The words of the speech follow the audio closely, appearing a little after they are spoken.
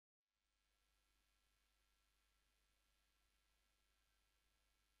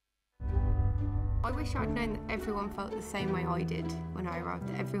I wish I'd known that everyone felt the same way I did when I arrived,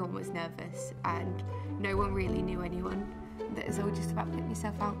 that everyone was nervous and no one really knew anyone, that it's all just about putting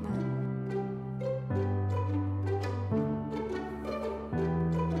yourself out there.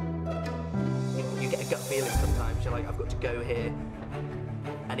 You get a gut feeling sometimes, you're like, I've got to go here,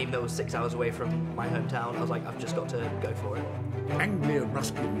 and even though it was 6 hours away from my hometown, I was like, I've just got to go for it. Anglia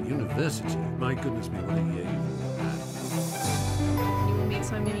Ruskin University, my goodness me, what a year you've had. You will meet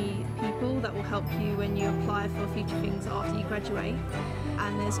so many people that will help you when you apply for future things after you graduate,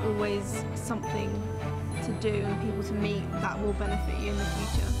 and there's always something to do and people to meet that will benefit you in the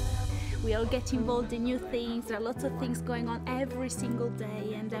future. We all get involved in new things, there are lots of things going on every single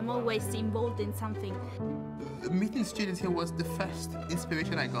day, and I'm always involved in something. Meeting students here was the first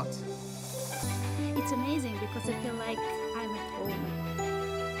inspiration I got. It's amazing because I feel like I'm at home.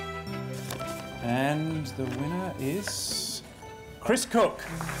 And the winner is Chris Cook.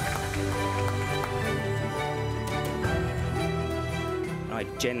 I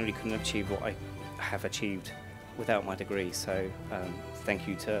generally couldn't have achieved what I have achieved without my degree, so thank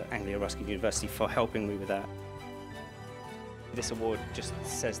you to Anglia Ruskin University for helping me with that. This award just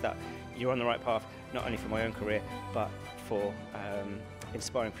says that you're on the right path, not only for my own career, but for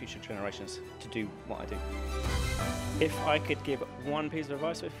inspiring future generations to do what I do. If I could give one piece of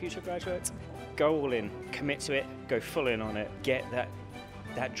advice for future graduates, go all in, commit to it, go full in on it, get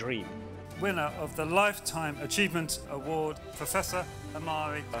that dream. Winner of the Lifetime Achievement Award, Professor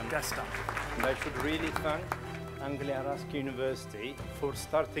Amari Gaston. And I should really thank Anglia Ruskin University for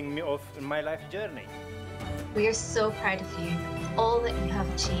starting me off in my life journey. We are so proud of you, all that you have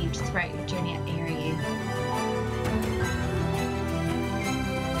achieved throughout your journey at ARU.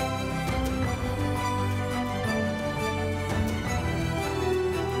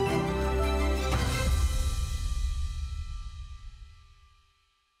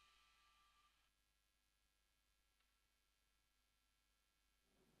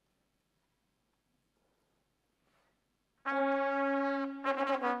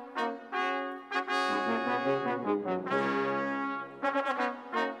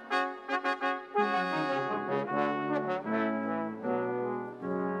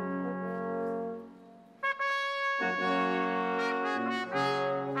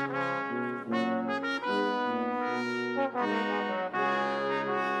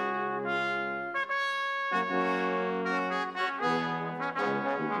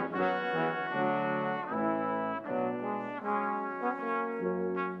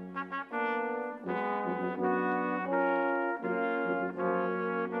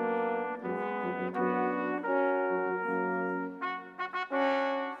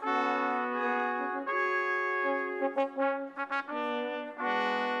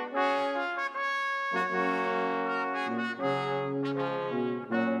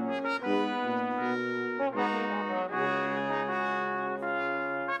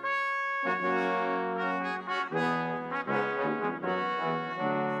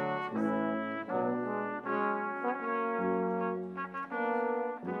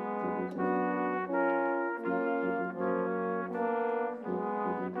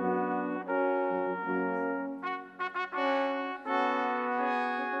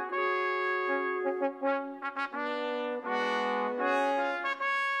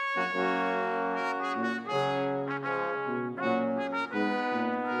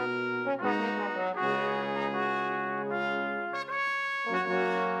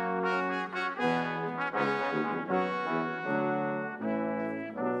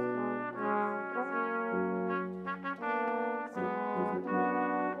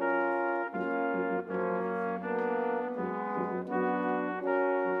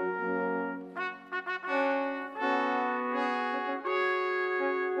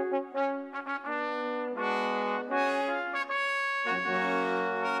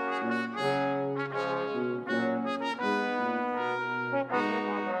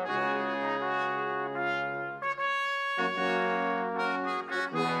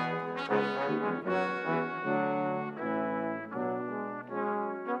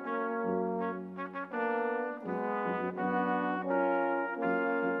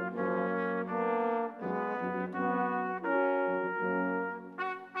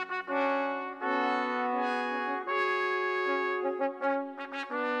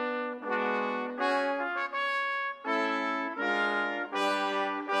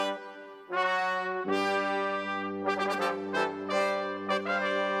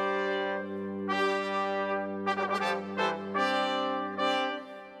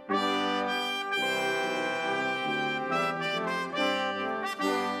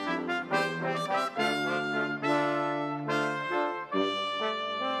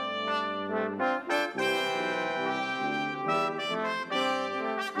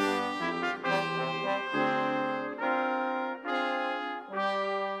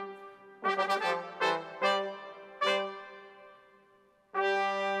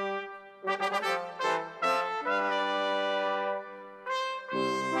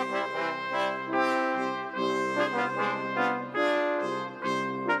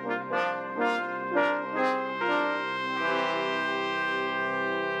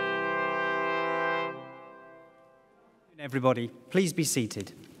 Everybody, please be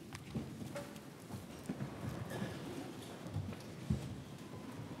seated.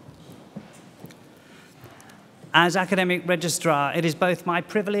 As Academic Registrar, it is both my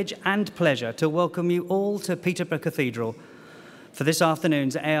privilege and pleasure to welcome you all to Peterborough Cathedral for this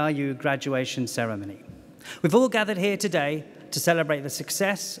afternoon's ARU graduation ceremony. We've all gathered here today to celebrate the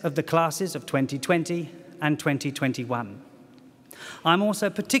success of the classes of 2020 and 2021. I'm also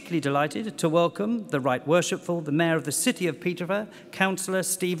particularly delighted to welcome the Right Worshipful, the Mayor of the City of Peterborough, Councillor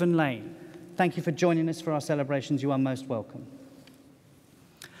Stephen Lane. Thank you for joining us for our celebrations. You are most welcome.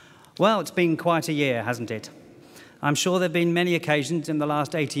 Well, it's been quite a year, hasn't it? I'm sure there have been many occasions in the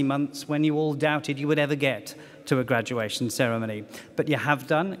last 18 months when you all doubted you would ever get to a graduation ceremony. But you have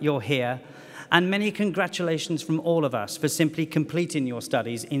done, you're here, and many congratulations from all of us for simply completing your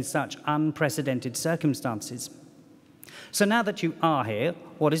studies in such unprecedented circumstances. So now that you are here,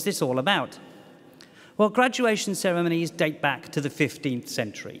 what is this all about? Well, graduation ceremonies date back to the 15th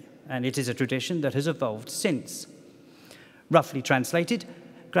century, and it is a tradition that has evolved since. Roughly translated,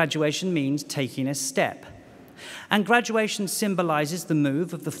 graduation means taking a step. And graduation symbolises the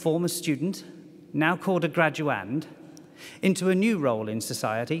move of the former student, now called a graduand, into a new role in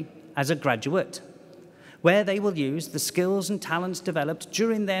society as a graduate, where they will use the skills and talents developed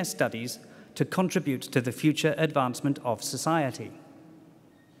during their studies to contribute to the future advancement of society.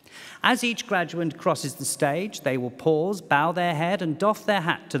 As each graduand crosses the stage, they will pause, bow their head and doff their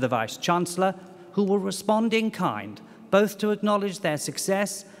hat to the Vice-Chancellor, who will respond in kind, both to acknowledge their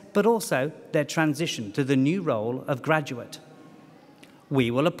success but also their transition to the new role of graduate.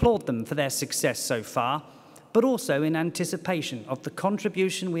 We will applaud them for their success so far, but also in anticipation of the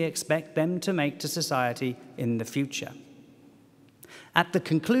contribution we expect them to make to society in the future. At the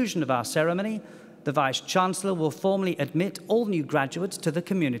conclusion of our ceremony, the Vice-Chancellor will formally admit all new graduates to the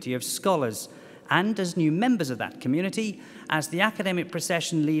community of scholars, and as new members of that community, as the academic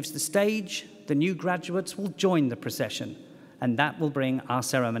procession leaves the stage, the new graduates will join the procession, and that will bring our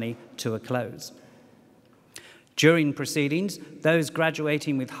ceremony to a close. During proceedings, those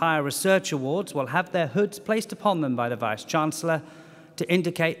graduating with higher research awards will have their hoods placed upon them by the Vice-Chancellor to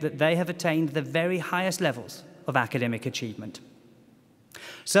indicate that they have attained the very highest levels of academic achievement.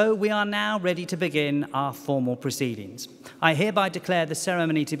 So we are now ready to begin our formal proceedings. I hereby declare the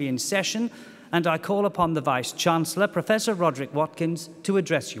ceremony to be in session, and I call upon the Vice-Chancellor, Professor Roderick Watkins, to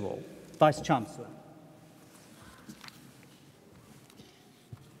address you all. Vice-Chancellor.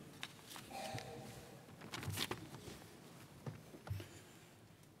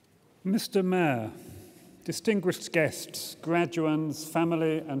 Mr. Mayor, distinguished guests, graduands,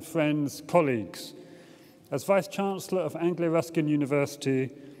 family and friends, colleagues, as Vice-Chancellor of Anglia-Ruskin University,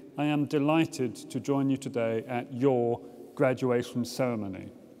 I am delighted to join you today at your graduation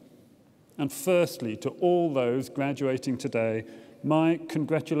ceremony. And firstly, to all those graduating today, my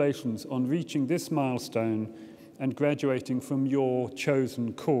congratulations on reaching this milestone and graduating from your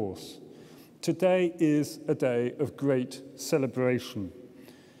chosen course. Today is a day of great celebration.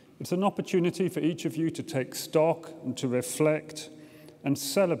 It's an opportunity for each of you to take stock and to reflect and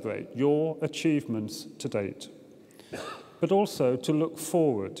celebrate your achievements to date, but also to look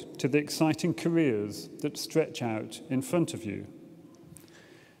forward to the exciting careers that stretch out in front of you.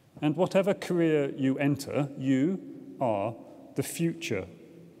 And whatever career you enter, you are the future.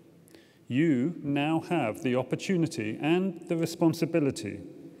 You now have the opportunity and the responsibility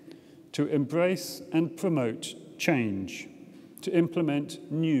to embrace and promote change, to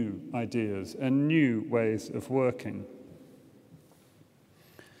implement new ideas and new ways of working.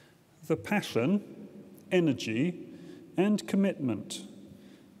 The passion, energy, and commitment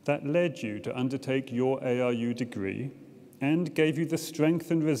that led you to undertake your ARU degree and gave you the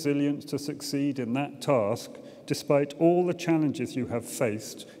strength and resilience to succeed in that task despite all the challenges you have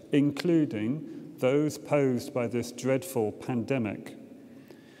faced, including those posed by this dreadful pandemic,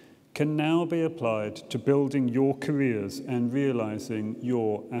 can now be applied to building your careers and realizing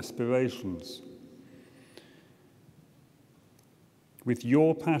your aspirations. With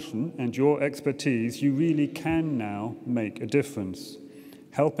your passion and your expertise, you really can now make a difference,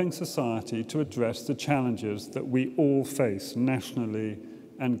 helping society to address the challenges that we all face nationally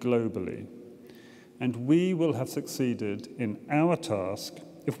and globally. And we will have succeeded in our task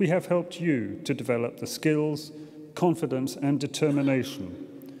if we have helped you to develop the skills, confidence, and determination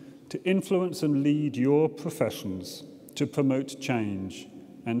to influence and lead your professions, to promote change,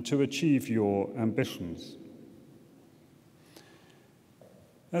 and to achieve your ambitions.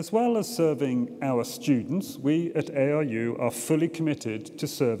 As well as serving our students, we at ARU are fully committed to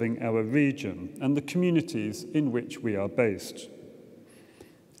serving our region and the communities in which we are based.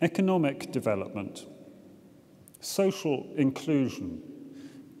 Economic development, social inclusion,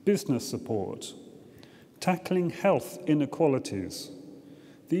 business support, tackling health inequalities.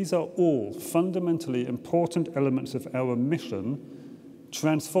 These are all fundamentally important elements of our mission,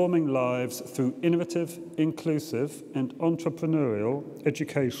 transforming lives through innovative, inclusive, and entrepreneurial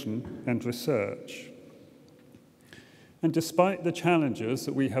education and research. And despite the challenges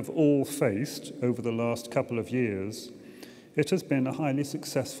that we have all faced over the last couple of years, it has been a highly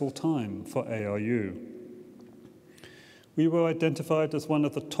successful time for ARU. We were identified as one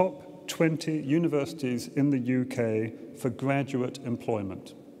of the top 20 universities in the UK for graduate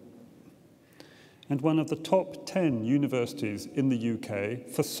employment, and one of the top 10 universities in the UK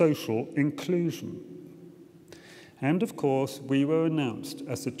for social inclusion. And of course, we were announced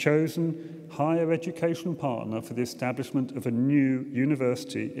as the chosen higher education partner for the establishment of a new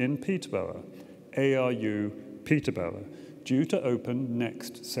university in Peterborough, ARU Peterborough, due to open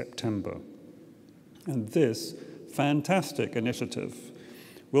next September. And this fantastic initiative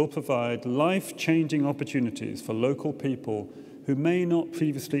will provide life-changing opportunities for local people who may not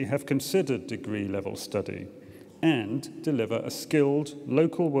previously have considered degree-level study, and deliver a skilled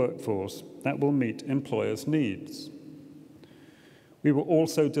local workforce that will meet employers' needs. We were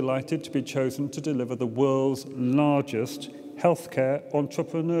also delighted to be chosen to deliver the world's largest healthcare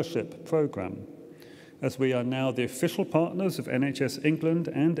entrepreneurship programme, as we are now the official partners of NHS England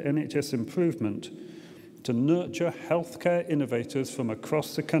and NHS Improvement to nurture healthcare innovators from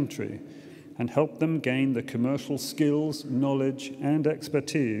across the country and help them gain the commercial skills, knowledge, and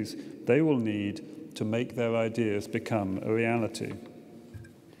expertise they will need to make their ideas become a reality.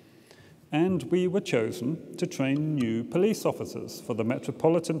 And we were chosen to train new police officers for the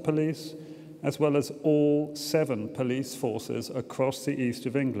Metropolitan Police, as well as all 7 police forces across the east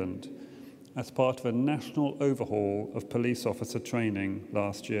of England, as part of a national overhaul of police officer training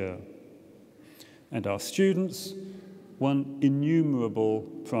last year. And our students won innumerable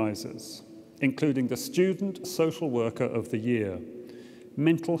prizes, including the Student Social Worker of the Year,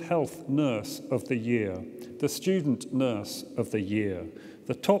 Mental Health Nurse of the Year, the Student Nurse of the Year,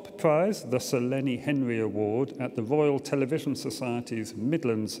 the top prize, the Sir Lenny Henry Award at the Royal Television Society's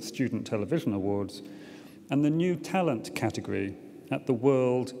Midlands Student Television Awards, and the New Talent category at the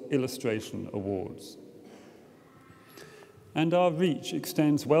World Illustration Awards. And our reach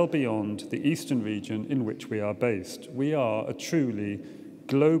extends well beyond the eastern region in which we are based. We are a truly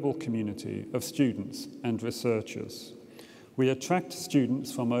global community of students and researchers. We attract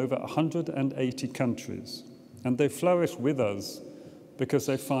students from over 180 countries, and they flourish with us because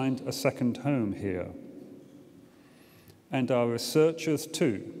they find a second home here. And our researchers,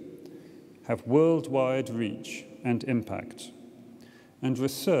 too, have worldwide reach and impact. And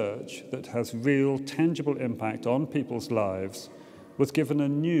research that has real, tangible impact on people's lives was given a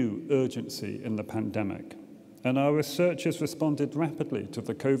new urgency in the pandemic. And our researchers responded rapidly to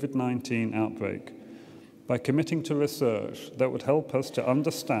the COVID-19 outbreak by committing to research that would help us to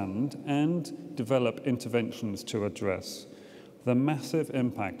understand and develop interventions to address the massive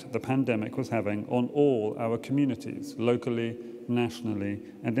impact the pandemic was having on all our communities, locally, nationally,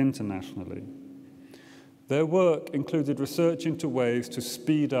 and internationally. Their work included research into ways to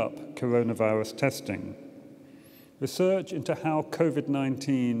speed up coronavirus testing, research into how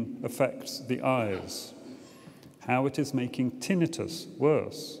COVID-19 affects the eyes, how it is making tinnitus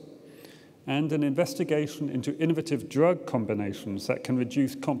worse, and an investigation into innovative drug combinations that can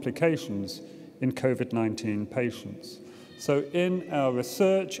reduce complications in COVID-19 patients. So in our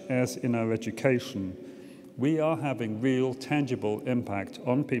research, as in our education, we are having real, tangible impact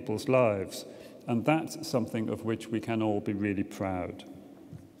on people's lives, and that's something of which we can all be really proud.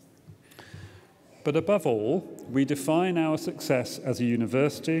 But above all, we define our success as a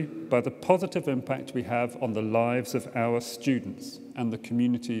university by the positive impact we have on the lives of our students and the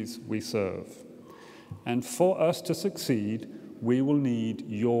communities we serve. And for us to succeed, we will need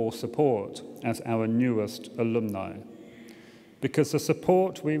your support as our newest alumni, because the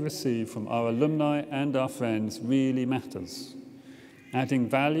support we receive from our alumni and our friends really matters, adding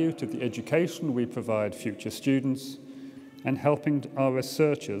value to the education we provide future students and helping our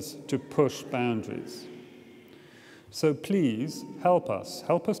researchers to push boundaries. So please help us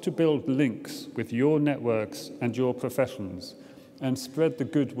to build links with your networks and your professions and spread the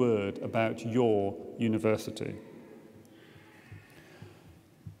good word about your university.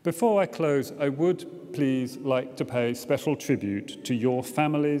 Before I close, I would please like to pay special tribute to your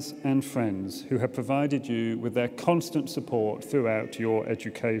families and friends who have provided you with their constant support throughout your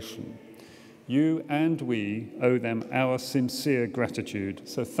education. You and we owe them our sincere gratitude,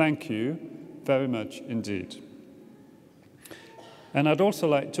 so thank you very much indeed. And I'd also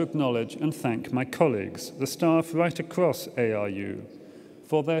like to acknowledge and thank my colleagues, the staff right across ARU,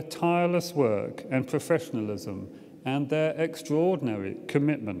 for their tireless work and professionalism and their extraordinary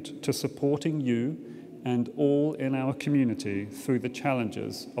commitment to supporting you and all in our community through the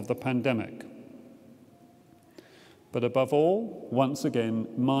challenges of the pandemic. But above all, once again,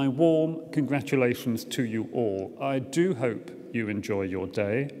 my warm congratulations to you all. I do hope you enjoy your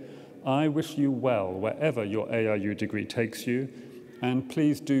day. I wish you well wherever your ARU degree takes you, and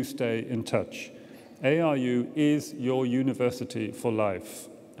please do stay in touch. ARU is your university for life,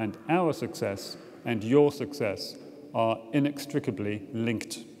 and our success and your success are inextricably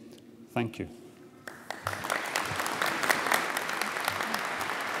linked. Thank you.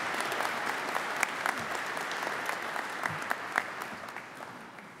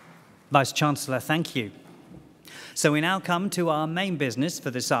 Vice-Chancellor, thank you. So we now come to our main business for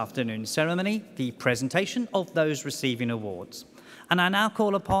this afternoon's ceremony, the presentation of those receiving awards. And I now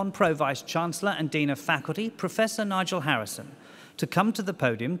call upon Pro-Vice-Chancellor and Dean of Faculty, Professor Nigel Harrison, to come to the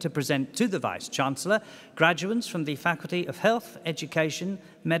podium to present to the Vice-Chancellor graduates from the Faculty of Health, Education,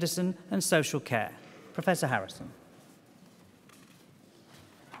 Medicine and Social Care. Professor Harrison.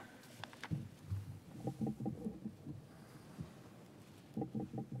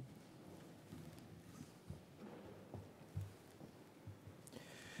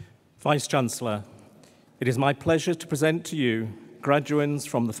 Vice-Chancellor, it is my pleasure to present to you graduates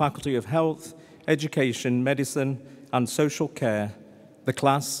from the Faculty of Health, Education, Medicine and Social Care, the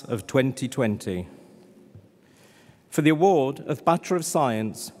class of 2020. For the award of Bachelor of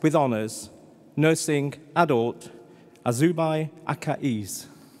Science with Honours, Nursing Adult, Azubai Akaiz.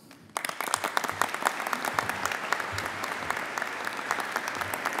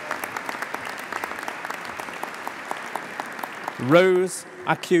 Rose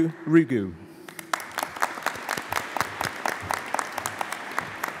Akyu Rugu.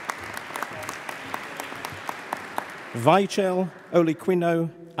 Vichel Oliquino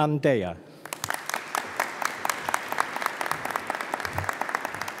Andea.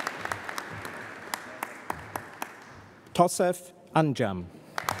 Tosef Anjam.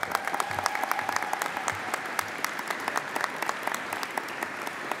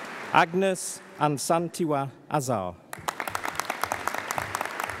 Agnes and Santiwa Azar.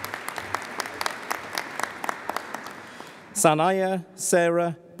 Sanaya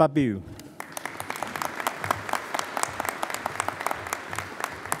Sarah Babu.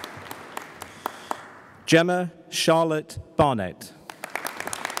 Gemma Charlotte Barnett.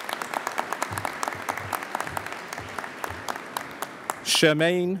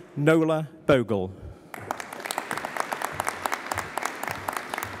 Charmaine Nola Bogle.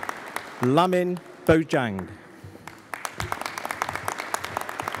 Lamin Bojang.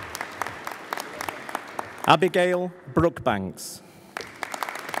 Abigail Brookbanks.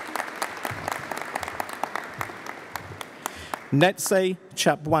 Netse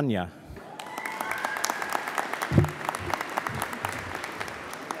Chapwanya.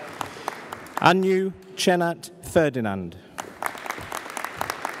 Anu Chenat Ferdinand.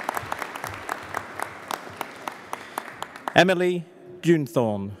 Emily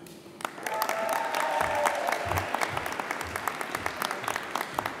Junethorne.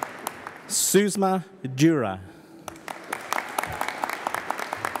 Susma Jura.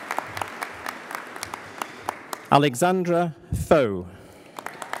 Alexandra Foe.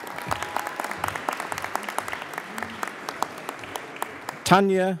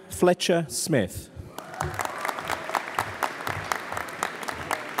 Tanya Fletcher Smith.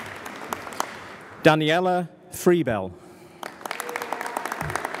 Daniela Freebell.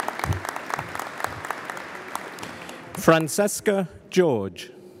 Francesca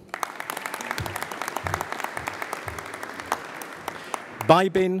George.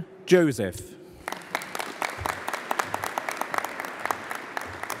 Bybin Joseph.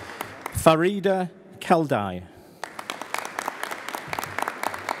 Farida Keldai.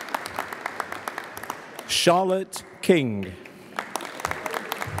 Charlotte King.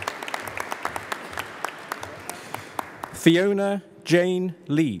 Fiona Jane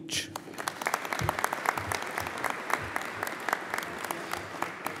Leach.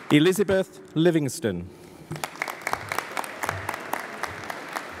 Elizabeth Livingston.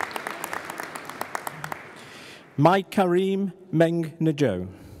 Mike Karim Meng Najo.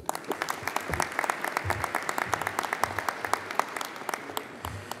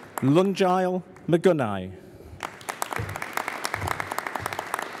 Lunjail Magunai.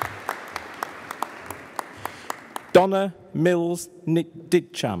 Donna Mills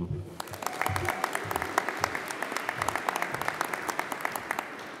Ditcham.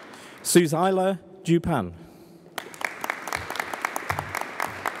 Suzaila Dupan.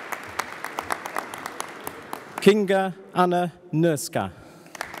 Kinga Anna Nurska.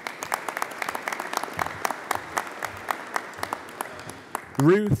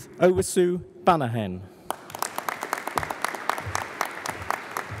 Ruth Owasu Banahen.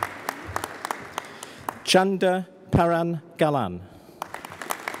 Chanda Paran Galan.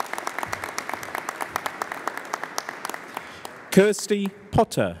 Kirsty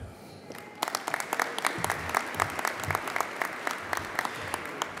Potter.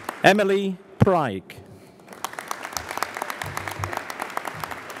 Emily Pryke.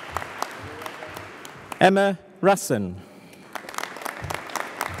 Emma Rasson.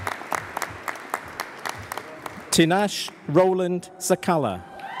 Tinash Roland Sakala.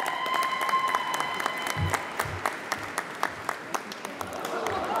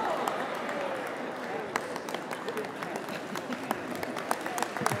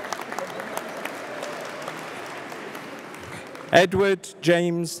 Edward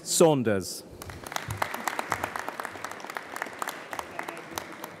James Saunders.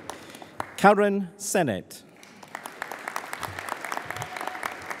 Karen Sennett.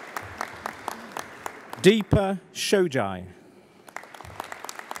 Deepa Shojai.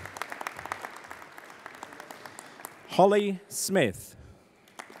 Holly Smith.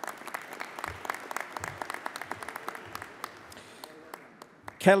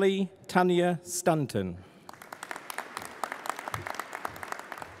 Kelly Tanya Stanton.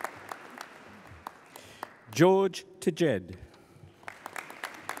 George Tejed.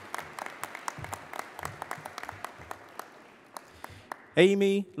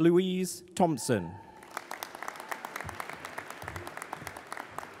 Amy Louise Thompson.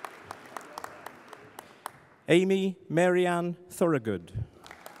 Amy Marianne Thorogood.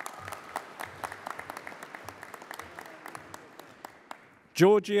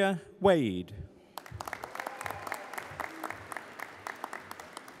 Georgia Wade.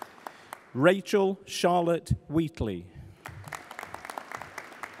 Rachel Charlotte Wheatley.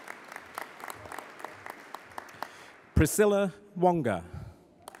 Priscilla Wonga.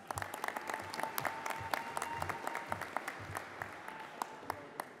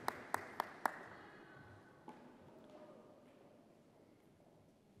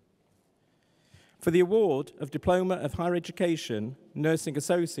 For the award of Diploma of Higher Education, Nursing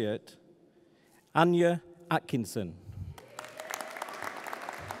Associate, Anya Atkinson.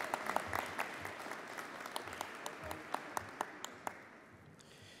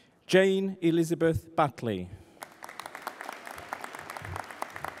 Jane Elizabeth Batley.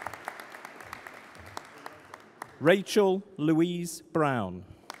 Rachel Louise Brown.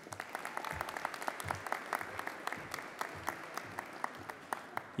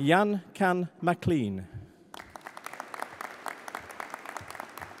 Jan Can MacLean.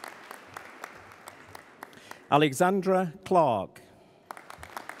 Alexandra Clark.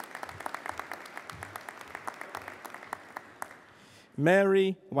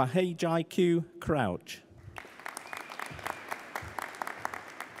 Mary Wahejai Q. Crouch.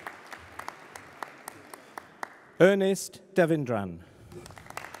 Ernest Devindran.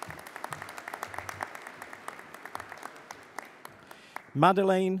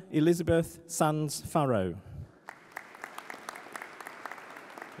 Madeleine Elizabeth Sands Farrow.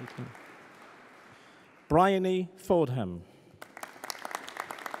 Bryony Fordham.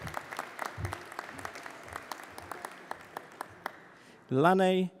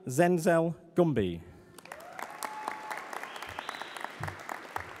 Lane Zenzel Gumby.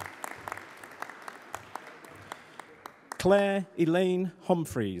 Claire Elaine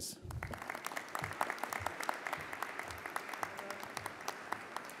Humphreys.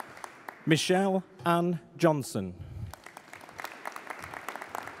 Michelle Ann Johnson.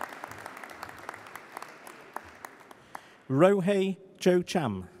 Rohei Jo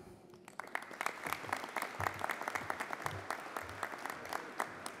Cham.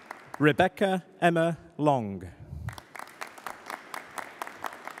 Rebecca Emma Long.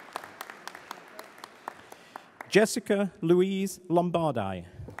 Jessica Louise Lombardi.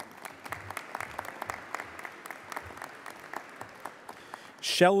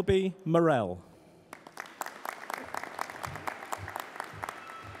 Shelby Morell.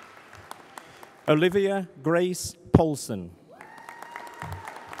 Olivia Grace Paulson.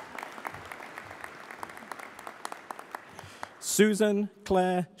 Susan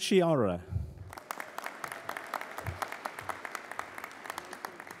Claire Chiara.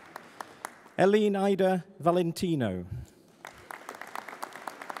 Eileen Ida Valentino.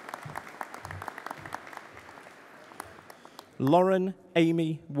 Lauren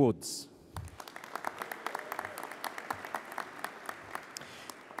Amy Woods.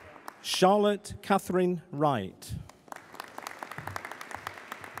 Charlotte Catherine Wright.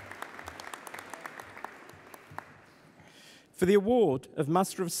 For the award of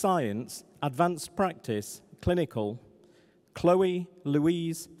Master of Science, Advanced Practice, Clinical, Chloe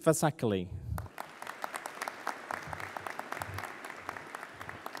Louise Vasakali.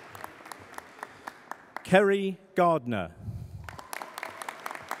 Kerry Gardner.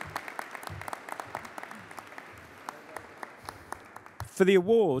 For the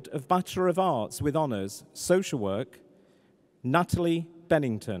award of Bachelor of Arts with Honours, Social Work, Natalie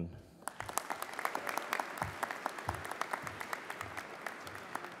Bennington.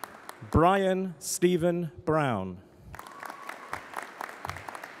 Brian Stephen Brown.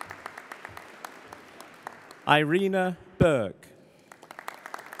 Irina Burke.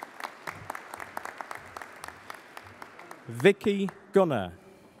 Vicky Gunner.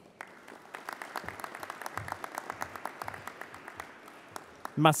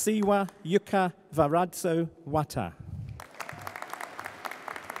 Masiwa Yuka Varadzo Wata.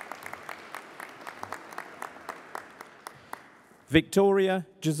 Victoria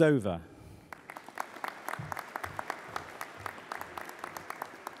Jazova.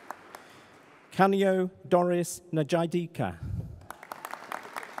 Kanyo Doris Najidika.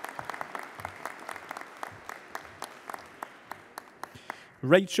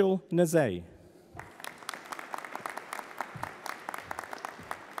 Rachel Nazay.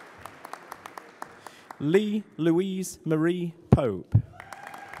 Lee Louise Marie Pope.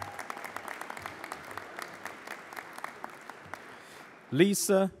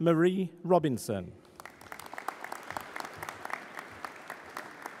 Lisa Marie Robinson.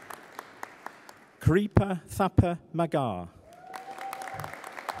 Kripa Thapa Magar.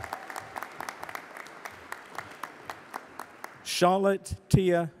 Charlotte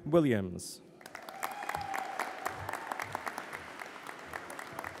Tia Williams.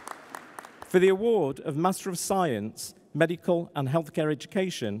 For the award of Master of Science, Medical and Healthcare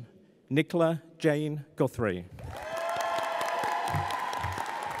Education, Nicola Jane Guthrie.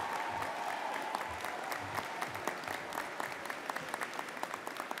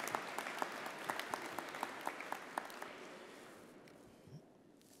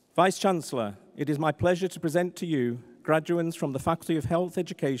 Vice-Chancellor, it is my pleasure to present to you graduates from the Faculty of Health,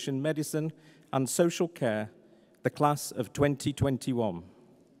 Education, Medicine and Social Care, the class of 2021.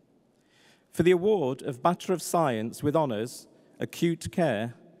 For the award of Bachelor of Science with Honours, Acute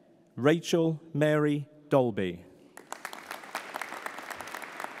Care, Rachel Mary Dolby.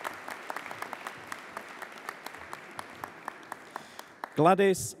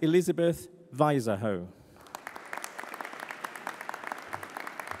 Gladys Elizabeth Weiserho.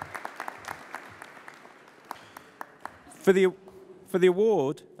 For the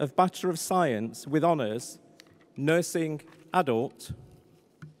award of Bachelor of Science with Honours, Nursing Adult,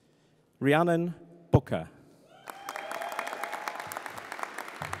 Rhiannon Booker.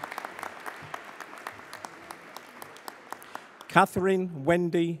 Catherine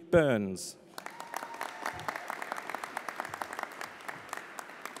Wendy Burns.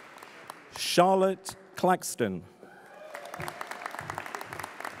 Charlotte Claxton.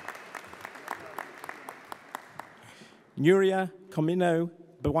 Nuria Comino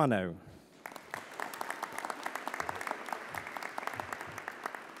Buano.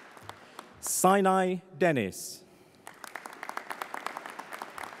 Sinai Dennis.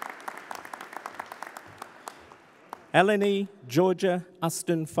 Eleni Georgia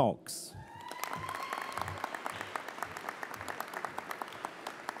Aston Fox.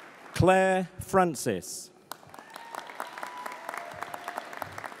 Claire Francis.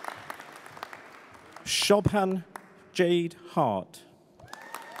 Shobhan Jade Hart.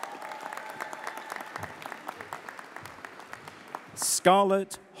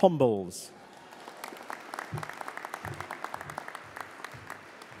 Scarlett Humbles.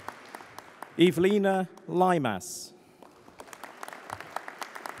 Evelina Limas.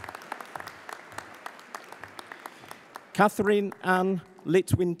 Catherine Ann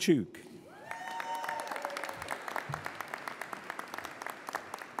Litwinchuk.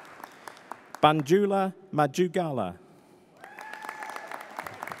 Banjula Majugala.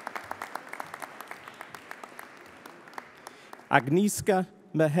 Agnieszka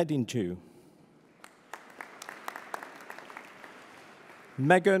Mehedinchu.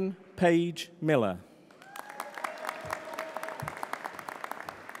 Megan Page Miller.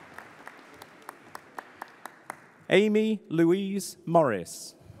 Amy Louise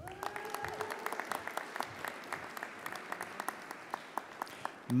Morris.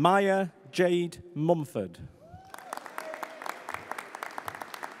 Maya Jade Mumford.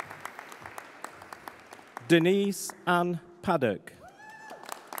 Denise Ann Paddock.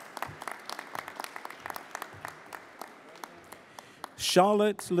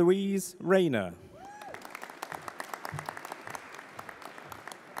 Charlotte Louise Rayner.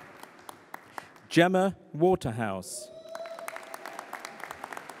 Gemma Waterhouse.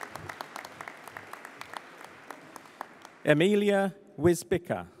 Emilia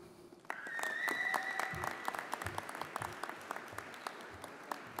Wisbicker.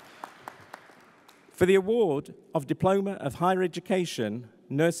 For the award of Diploma of Higher Education,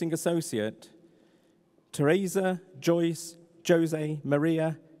 Nursing Associate, Teresa Joyce Jose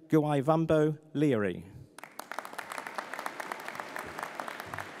Maria Guaivambo Leary.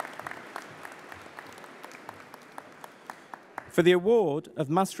 For the award of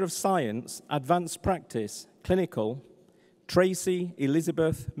Master of Science, Advanced Practice, Clinical, Tracy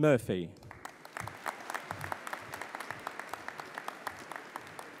Elizabeth Murphy.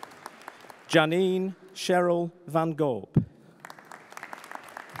 Janine Cheryl Van Gorp.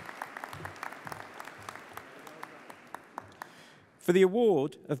 For the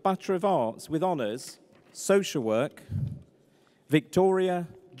award of Bachelor of Arts with Honours, Social Work, Victoria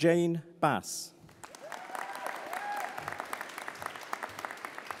Jane Bass.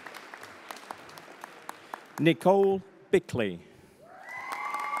 Nicole Bickley.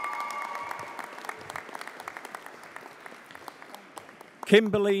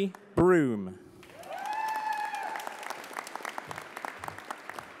 Kimberly Broom.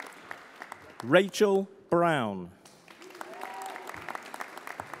 Rachel Brown.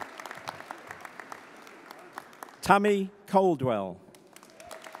 Tammy Coldwell.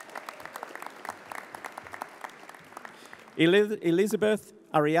 Elizabeth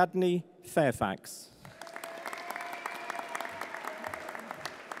Ariadne Fairfax.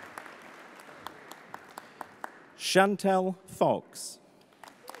 Chantel Fox.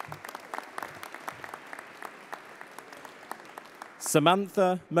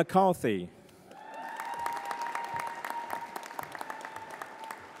 Samantha McCarthy.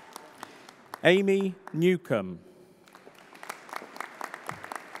 Amy Newcomb.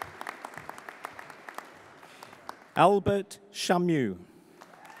 Albert Chamu.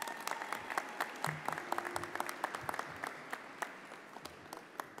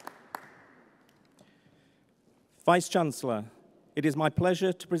 Vice-Chancellor, it is my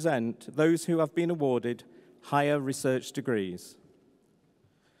pleasure to present those who have been awarded higher research degrees.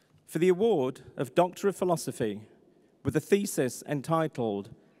 For the award of Doctor of Philosophy, with a thesis entitled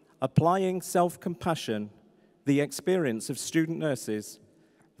Applying Self-Compassion, the Experience of Student Nurses,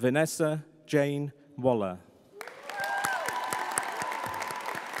 Vanessa Jane Waller.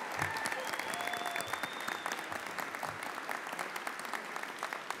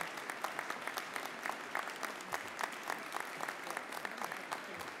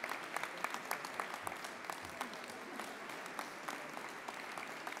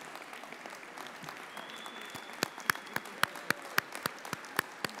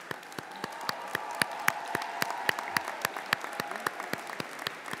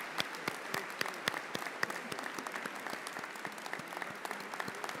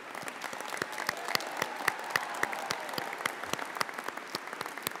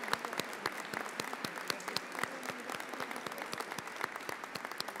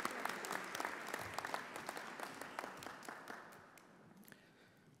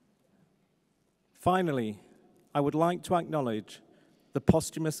 Finally, I would like to acknowledge the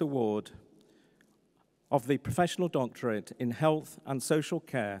posthumous award of the Professional Doctorate in Health and Social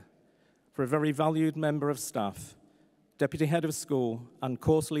Care for a very valued member of staff, Deputy Head of School and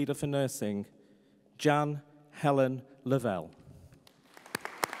Course Leader for Nursing, Jan Helen Lavelle.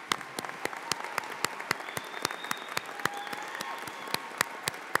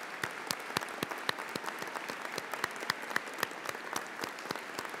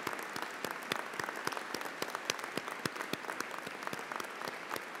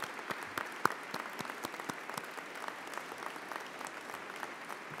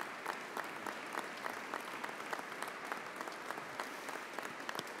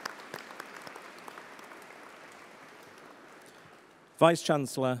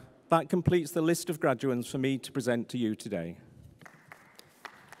 Vice-Chancellor, that completes the list of graduates for me to present to you today.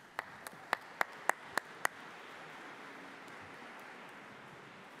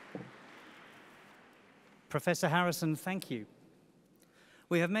 Professor Harrison, thank you.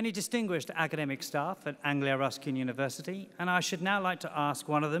 We have many distinguished academic staff at Anglia Ruskin University, and I should now like to ask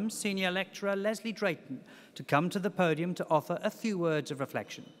one of them, Senior Lecturer Leslie Drayton, to come to the podium to offer a few words of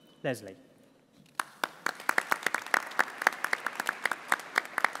reflection. Leslie.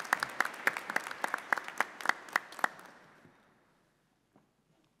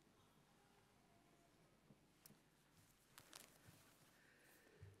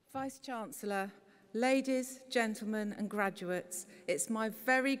 Vice-Chancellor, Ladies, gentlemen and graduates, it's my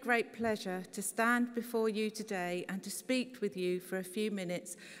very great pleasure to stand before you today and to speak with you for a few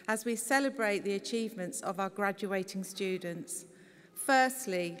minutes as we celebrate the achievements of our graduating students.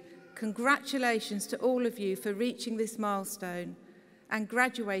 Firstly, congratulations to all of you for reaching this milestone and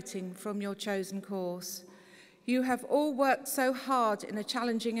graduating from your chosen course. You have all worked so hard in a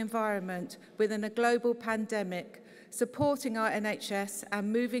challenging environment within a global pandemic, supporting our NHS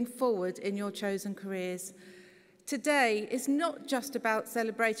and moving forward in your chosen careers. Today is not just about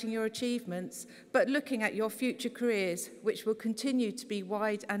celebrating your achievements, but looking at your future careers, which will continue to be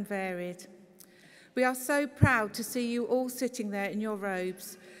wide and varied. We are so proud to see you all sitting there in your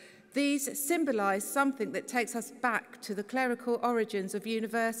robes. These symbolise something that takes us back to the clerical origins of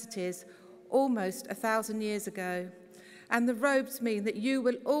universities almost 1,000 years ago. And the robes mean that you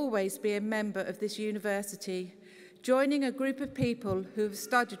will always be a member of this university. Joining a group of people who have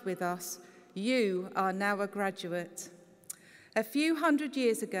studied with us, you are now a graduate. A few hundred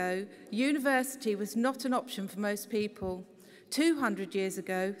years ago, university was not an option for most people. 200 years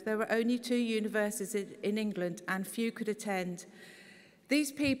ago, there were only 2 universities in England and few could attend.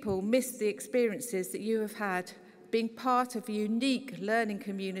 These people missed the experiences that you have had, being part of a unique learning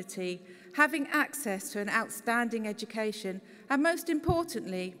community, having access to an outstanding education, and most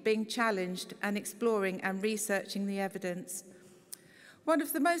importantly, being challenged and exploring and researching the evidence. One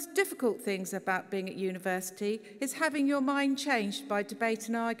of the most difficult things about being at university is having your mind changed by debate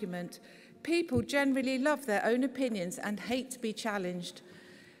and argument. People generally love their own opinions and hate to be challenged.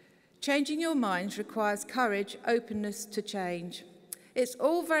 Changing your minds requires courage, openness to change. It's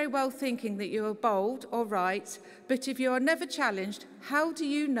all very well thinking that you are bold or right, but if you are never challenged, how do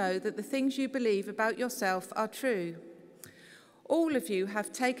you know that the things you believe about yourself are true? All of you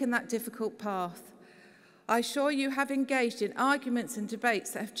have taken that difficult path. I'm sure you have engaged in arguments and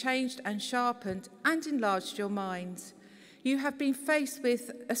debates that have changed and sharpened and enlarged your minds. You have been faced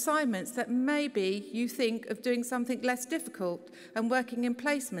with assignments that maybe you think of doing something less difficult and working in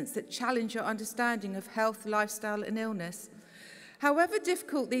placements that challenge your understanding of health, lifestyle and illness. However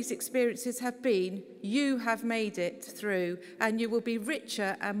difficult these experiences have been, you have made it through and you will be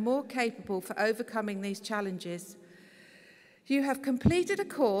richer and more capable for overcoming these challenges. You have completed a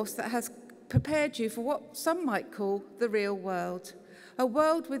course that has prepared you for what some might call the real world, a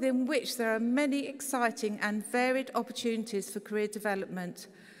world within which there are many exciting and varied opportunities for career development.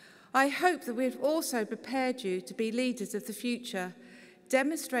 I hope that we have also prepared you to be leaders of the future,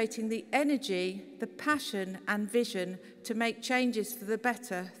 demonstrating the energy, the passion and vision to make changes for the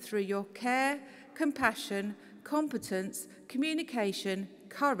better through your care, compassion, competence, communication,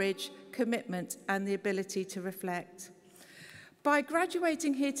 courage, commitment and the ability to reflect. By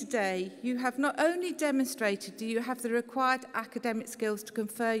graduating here today, you have not only demonstrated that you have the required academic skills to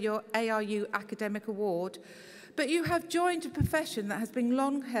confer your ARU Academic Award, but you have joined a profession that has been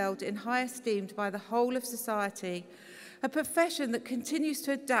long held in high esteem by the whole of society, a profession that continues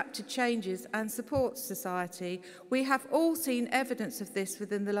to adapt to changes and supports society. We have all seen evidence of this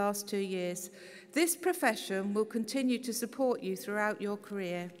within the last 2 years. This profession will continue to support you throughout your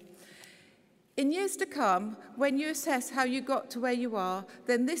career. In years to come, when you assess how you got to where you are,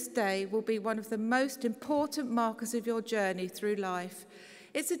 then this day will be one of the most important markers of your journey through life.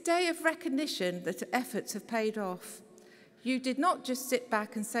 It's a day of recognition that efforts have paid off. You did not just sit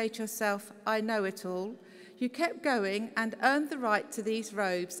back and say to yourself, I know it all. You kept going and earned the right to these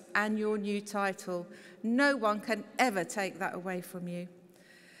robes and your new title. No one can ever take that away from you.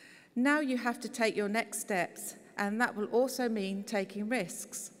 Now you have to take your next steps, and that will also mean taking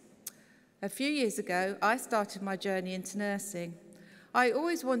risks. A few years ago, I started my journey into nursing. I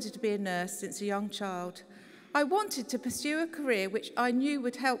always wanted to be a nurse since a young child. I wanted to pursue a career which I knew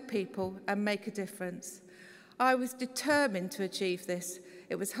would help people and make a difference. I was determined to achieve this.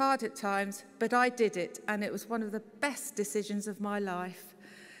 It was hard at times, but I did it, and it was one of the best decisions of my life.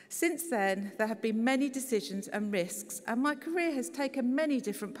 Since then, there have been many decisions and risks, and my career has taken many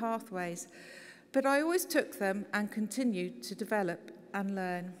different pathways, but I always took them and continued to develop and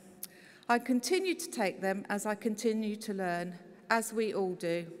learn. I continue to take them as I continue to learn, as we all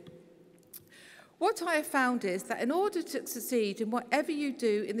do. What I have found is that in order to succeed in whatever you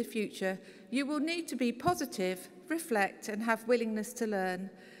do in the future, you will need to be positive, reflect and have willingness to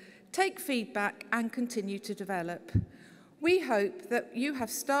learn, take feedback and continue to develop. We hope that we have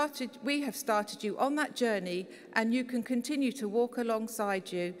started you on that journey and you can continue to walk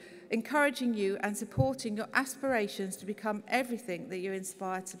alongside you, encouraging you and supporting your aspirations to become everything that you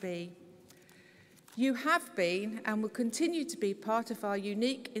aspire to be. You have been and will continue to be part of our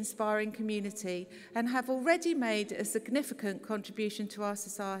unique, inspiring community and have already made a significant contribution to our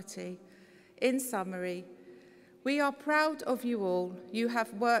society. In summary, we are proud of you all. You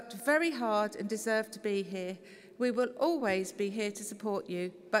have worked very hard and deserve to be here. We will always be here to support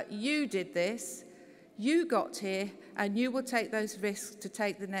you, but you did this, you got here, and you will take those risks to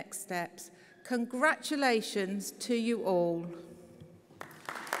take the next steps. Congratulations to you all.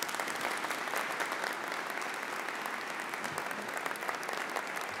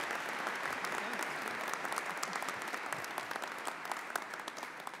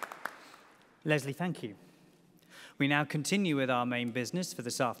 Leslie, thank you. We now continue with our main business for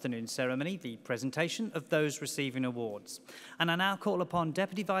this afternoon's ceremony, the presentation of those receiving awards. And I now call upon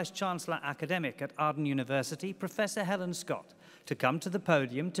Deputy Vice-Chancellor Academic at Arden University, Professor Helen Scott, to come to the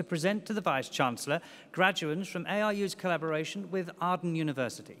podium to present to the Vice-Chancellor graduates from ARU's collaboration with Arden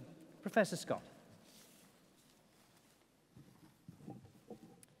University. Professor Scott.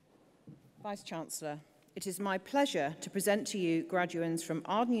 Vice-Chancellor, it is my pleasure to present to you graduates from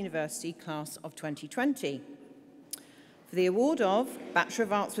Arden University class of 2020. For the award of Bachelor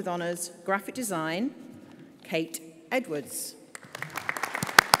of Arts with Honours, Graphic Design, Kate Edwards.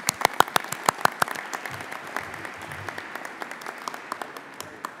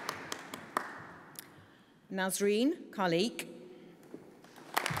 Nazreen Khalik.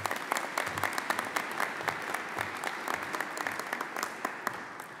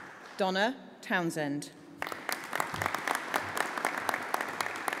 Donna Townsend.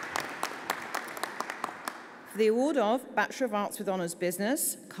 For the award of Bachelor of Arts with Honours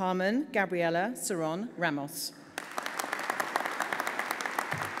Business, Carmen Gabriela Saron Ramos.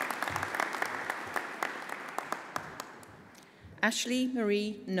 Ashley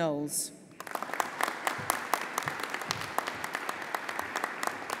Marie Knowles.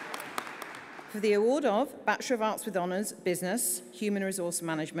 For the award of Bachelor of Arts with Honours Business, Human Resource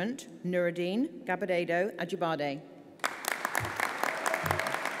Management, Nuruddin Gabadedo Ajibade.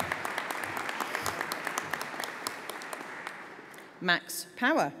 Max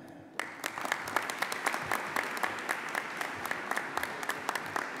Power.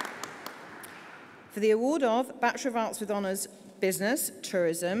 For the award of Bachelor of Arts with Honours Business,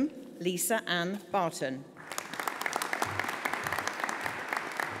 Tourism, Lisa Ann Barton.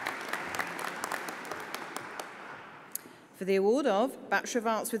 For the award of Bachelor of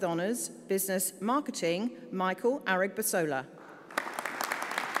Arts with Honours Business Marketing, Michael Arigbasola.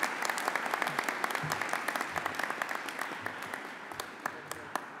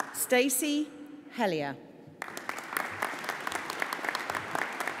 Stacey Hellier.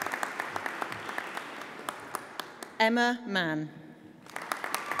 Emma Mann.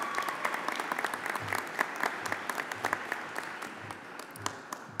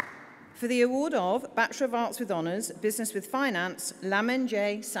 For the award of Bachelor of Arts with Honours, Business with Finance, Lamin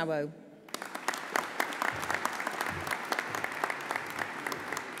J. Sawo.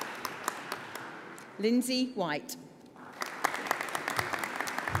 Lindsay White.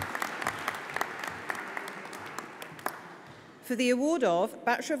 For the award of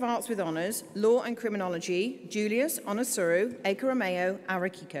Bachelor of Arts with Honours, Law and Criminology, Julius Onosuru Ekarameo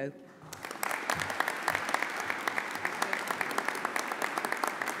Arakiko.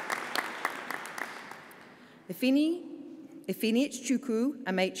 Ifini Chukwu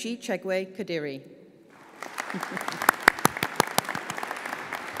Amechi Chegwe Kadiri.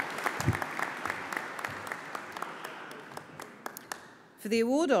 For the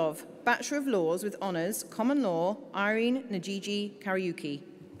award of Bachelor of Laws with Honours, Common Law, Irene Najiji Kariuki.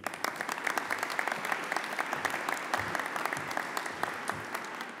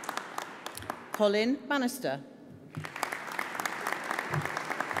 Colin Bannister.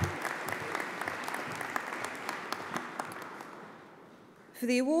 For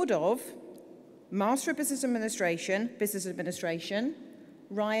the award of Master of Business Administration,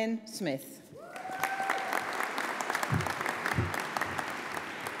 Ryan Smith.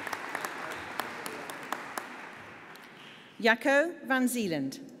 Jacco van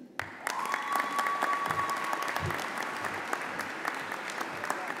Zeeland.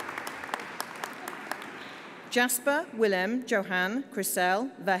 Jasper Willem Johan Chriselle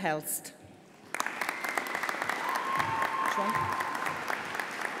Verhelst. Which one?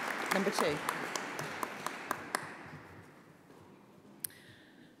 Number 2.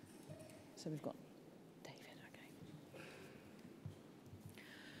 So we've got David, okay.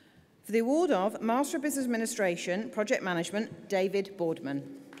 For the award of Master of Business Administration, Project Management, David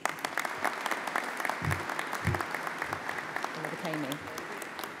Boardman.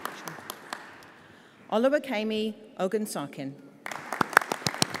 Olawakemi Ogunsakin.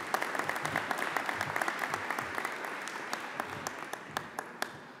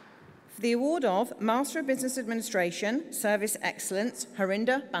 For the award of Master of Business Administration, Service Excellence,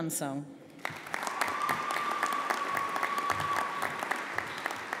 Harinda Bansal.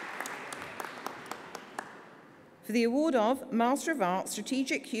 For the award of Master of Arts,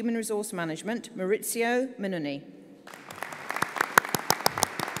 Strategic Human Resource Management, Maurizio Menuni.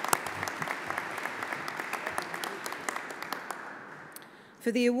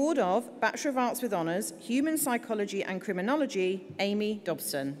 For the award of Bachelor of Arts with Honours, Human Psychology and Criminology, Amy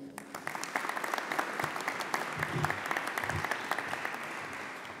Dobson.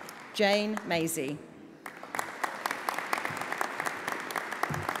 Jane Maisie.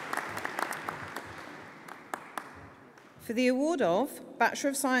 For the award of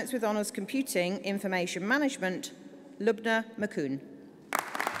Bachelor of Science with Honours Computing, Information Management, Lubna McCoon.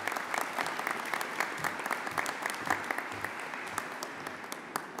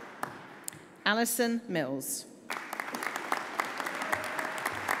 Alison Mills.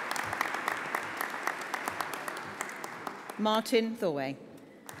 Martin Thorway.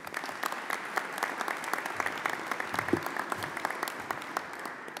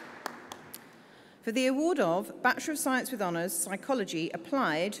 For the award of Bachelor of Science with Honours, Psychology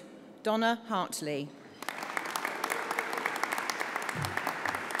Applied, Donna Hartley.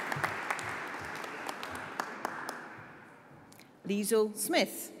 Liesl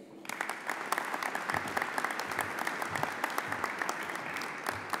Smith.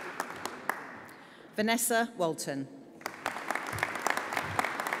 Vanessa Walton.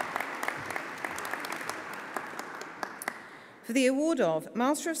 For the award of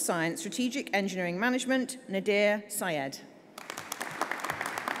Master of Science, Strategic Engineering Management, Nadir Syed.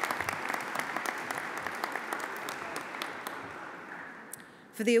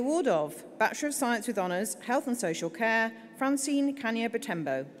 For the award of Bachelor of Science with Honours, Health and Social Care, Francine Kanya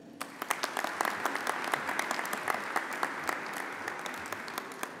Batembo.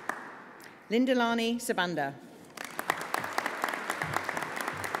 Lindalani Sabanda.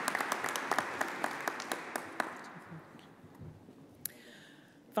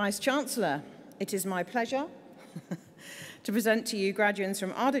 Vice-Chancellor, it is my pleasure to present to you graduates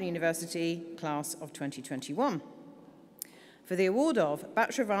from Arden University, class of 2021. For the award of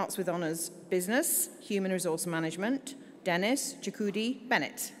Bachelor of Arts with Honours Business, Human Resource Management, Dennis Chakudi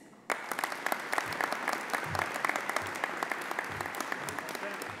Bennett.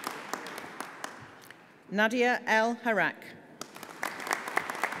 Nadia El Harak.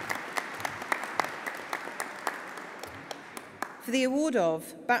 For the award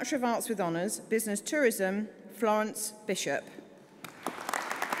of Bachelor of Arts with Honours, Business Tourism, Florence Bishop.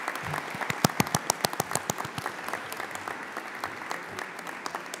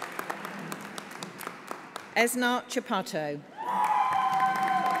 Esna Chapato.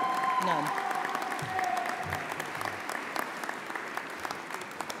 None.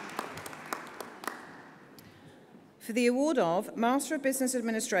 For the award of Master of Business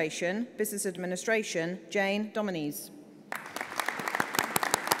Administration, Jane Dominies.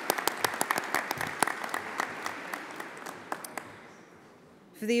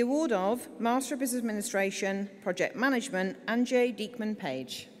 For the award of Master of Business Administration, Project Management, Anjay Diekman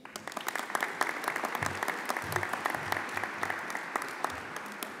Page.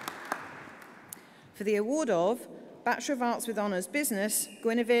 For the award of Bachelor of Arts with Honours Business,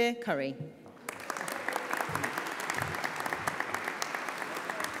 Guinevere Curry.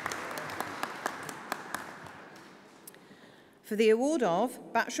 For the award of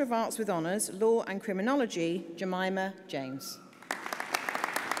Bachelor of Arts with Honours, Law and Criminology, Jemima James.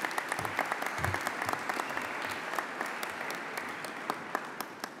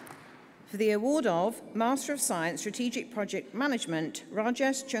 For the award of Master of Science, Strategic Project Management,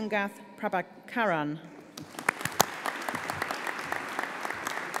 Rajesh Chungath Prabhakaran.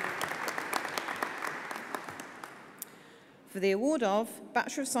 For the award of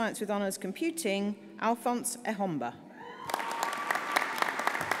Bachelor of Science with Honours Computing, Alphonse Ehomba.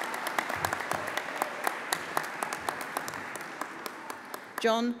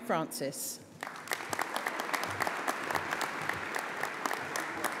 John Francis.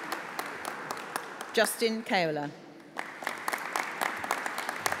 Justin Kaola.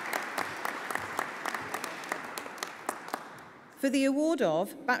 For the award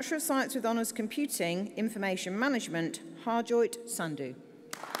of Bachelor of Science with Honours Computing, Information Management, Harjoit Sandhu.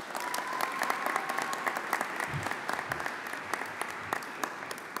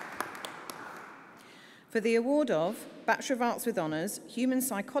 For the award of Bachelor of Arts with Honours, Human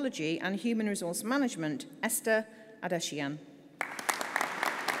Psychology and Human Resource Management, Esther Adeshian.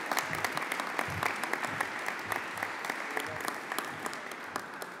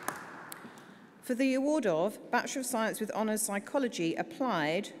 For the award of Bachelor of Science with Honours Psychology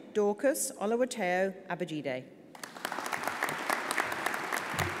Applied, Dorcas Olawateo Abajide.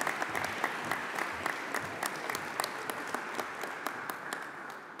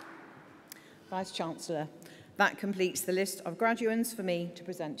 Vice-Chancellor, That completes the list of graduands for me to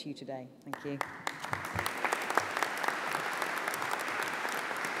present to you today. Thank you.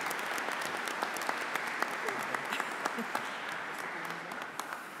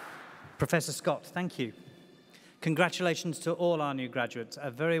 Professor Scott, thank you. Congratulations to all our new graduates.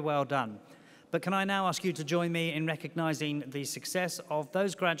 Very well done. But can I now ask you to join me in recognising the success of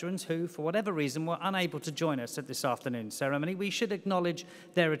those graduates who, for whatever reason, were unable to join us at this afternoon's ceremony? We should acknowledge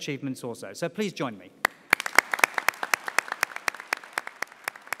their achievements also. So please join me.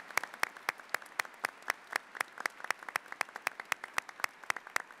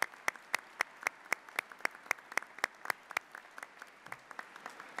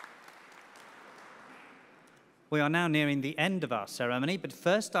 We are now nearing the end of our ceremony, but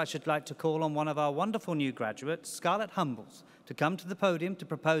first I should like to call on one of our wonderful new graduates, Scarlett Humbles, to come to the podium to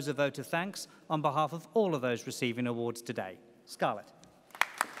propose a vote of thanks on behalf of all of those receiving awards today. Scarlett.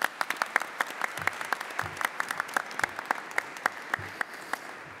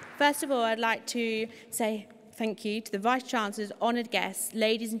 First of all, I'd like to say thank you to the Vice-Chancellors, honoured guests,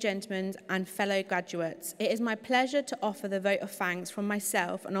 ladies and gentlemen and fellow graduates. It is my pleasure to offer the vote of thanks from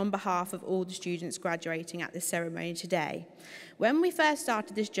myself and on behalf of all the students graduating at this ceremony today. When we first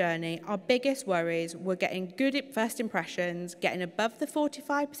started this journey, our biggest worries were getting good first impressions, getting above the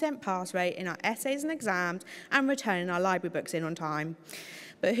 45% pass rate in our essays and exams, and returning our library books in on time.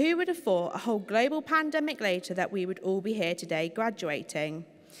 But who would have thought a whole global pandemic later that we would all be here today graduating?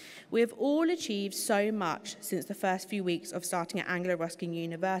 We have all achieved so much since the first few weeks of starting at Anglo-Ruskin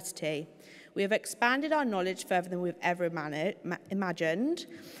University. We have expanded our knowledge further than we've ever imagined,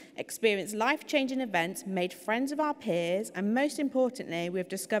 experienced life-changing events, made friends of our peers, and most importantly, we have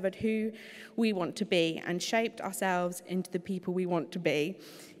discovered who we want to be and shaped ourselves into the people we want to be.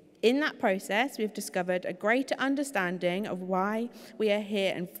 In that process, we have discovered a greater understanding of why we are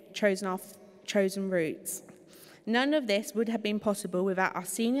here and chosen our chosen routes. None of this would have been possible without our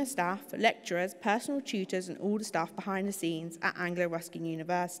senior staff, lecturers, personal tutors, and all the staff behind the scenes at Anglo-Ruskin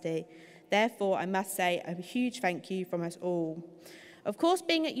University. Therefore, I must say a huge thank you from us all. Of course,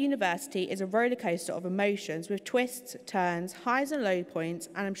 being at university is a rollercoaster of emotions with twists, turns, highs and low points,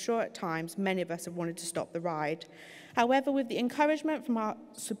 and I'm sure at times many of us have wanted to stop the ride. However, with the encouragement from our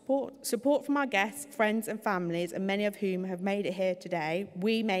support from our guests, friends and families, and many of whom have made it here today,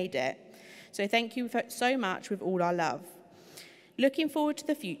 we made it. So thank you so much with all our love. Looking forward to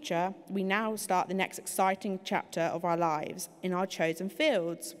the future, we now start the next exciting chapter of our lives in our chosen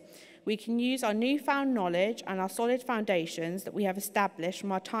fields. We can use our newfound knowledge and our solid foundations that we have established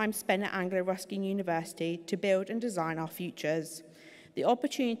from our time spent at Anglo-Ruskin University to build and design our futures. The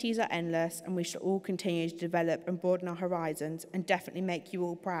opportunities are endless, and we should all continue to develop and broaden our horizons and definitely make you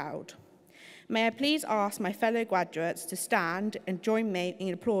all proud. May I please ask my fellow graduates to stand and join me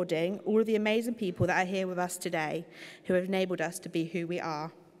in applauding all of the amazing people that are here with us today, who have enabled us to be who we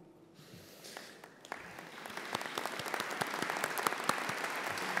are.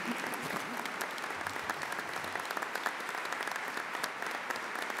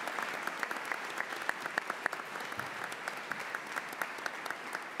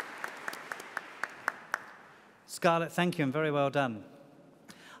 Scarlett, thank you and very well done.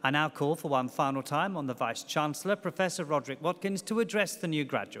 I now call for one final time on the Vice-Chancellor, Professor Roderick Watkins, to address the new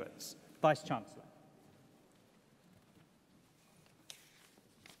graduates. Vice-Chancellor.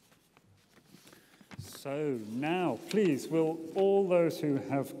 So now, please, will all those who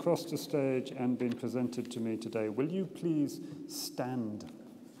have crossed the stage and been presented to me today, will you please stand?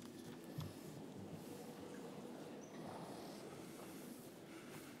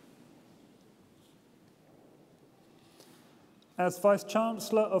 As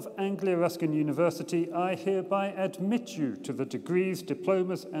Vice-Chancellor of Anglo-Ruskin University, I hereby admit you to the degrees,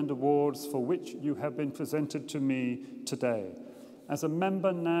 diplomas and awards for which you have been presented to me today. As a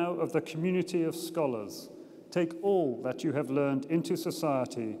member now of the community of scholars, take all that you have learned into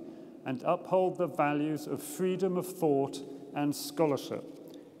society and uphold the values of freedom of thought and scholarship.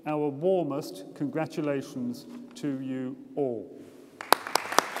 Our warmest congratulations to you all.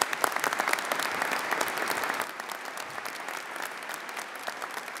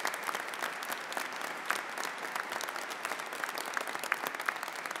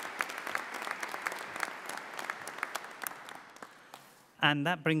 And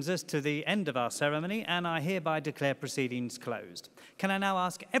that brings us to the end of our ceremony, and I hereby declare proceedings closed. Can I now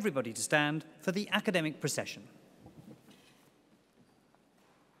ask everybody to stand for the academic procession?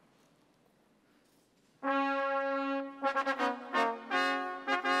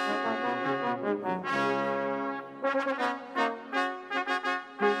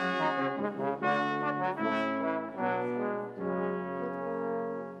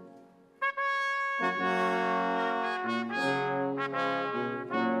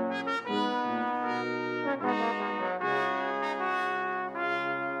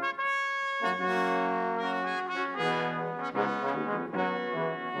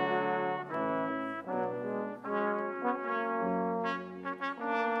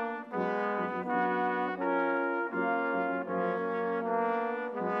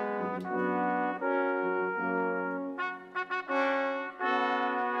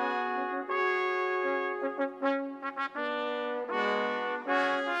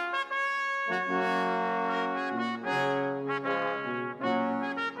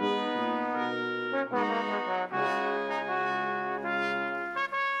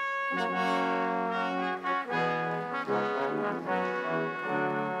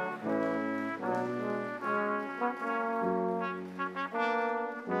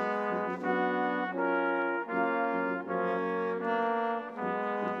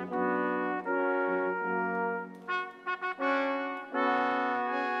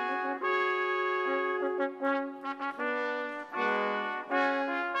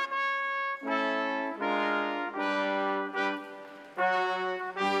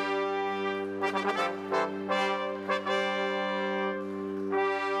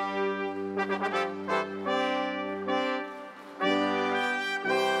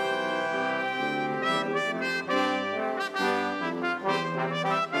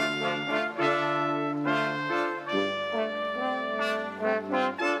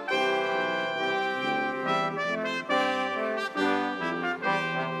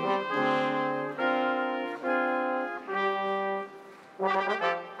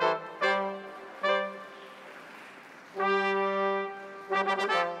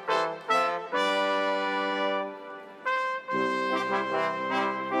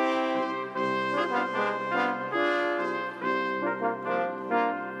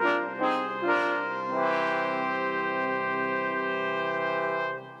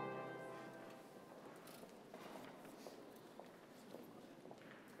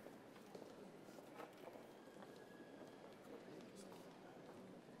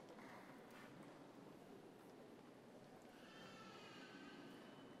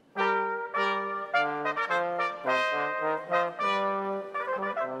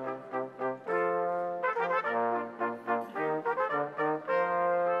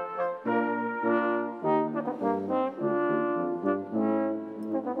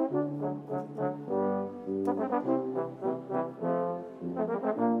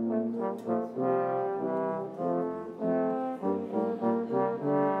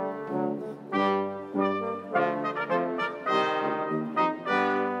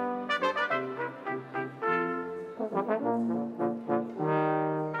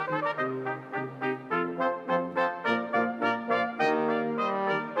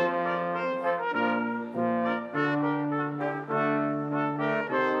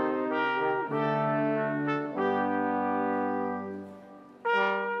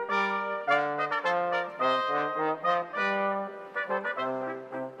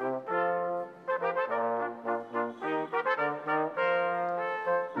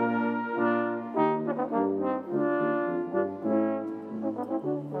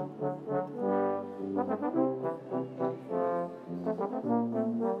 Thank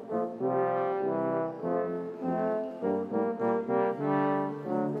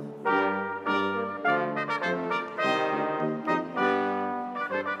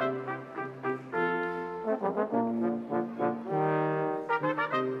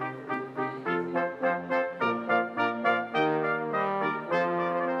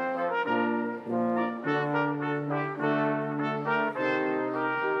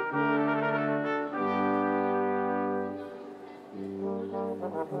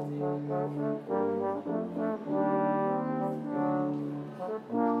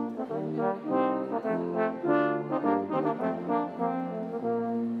you.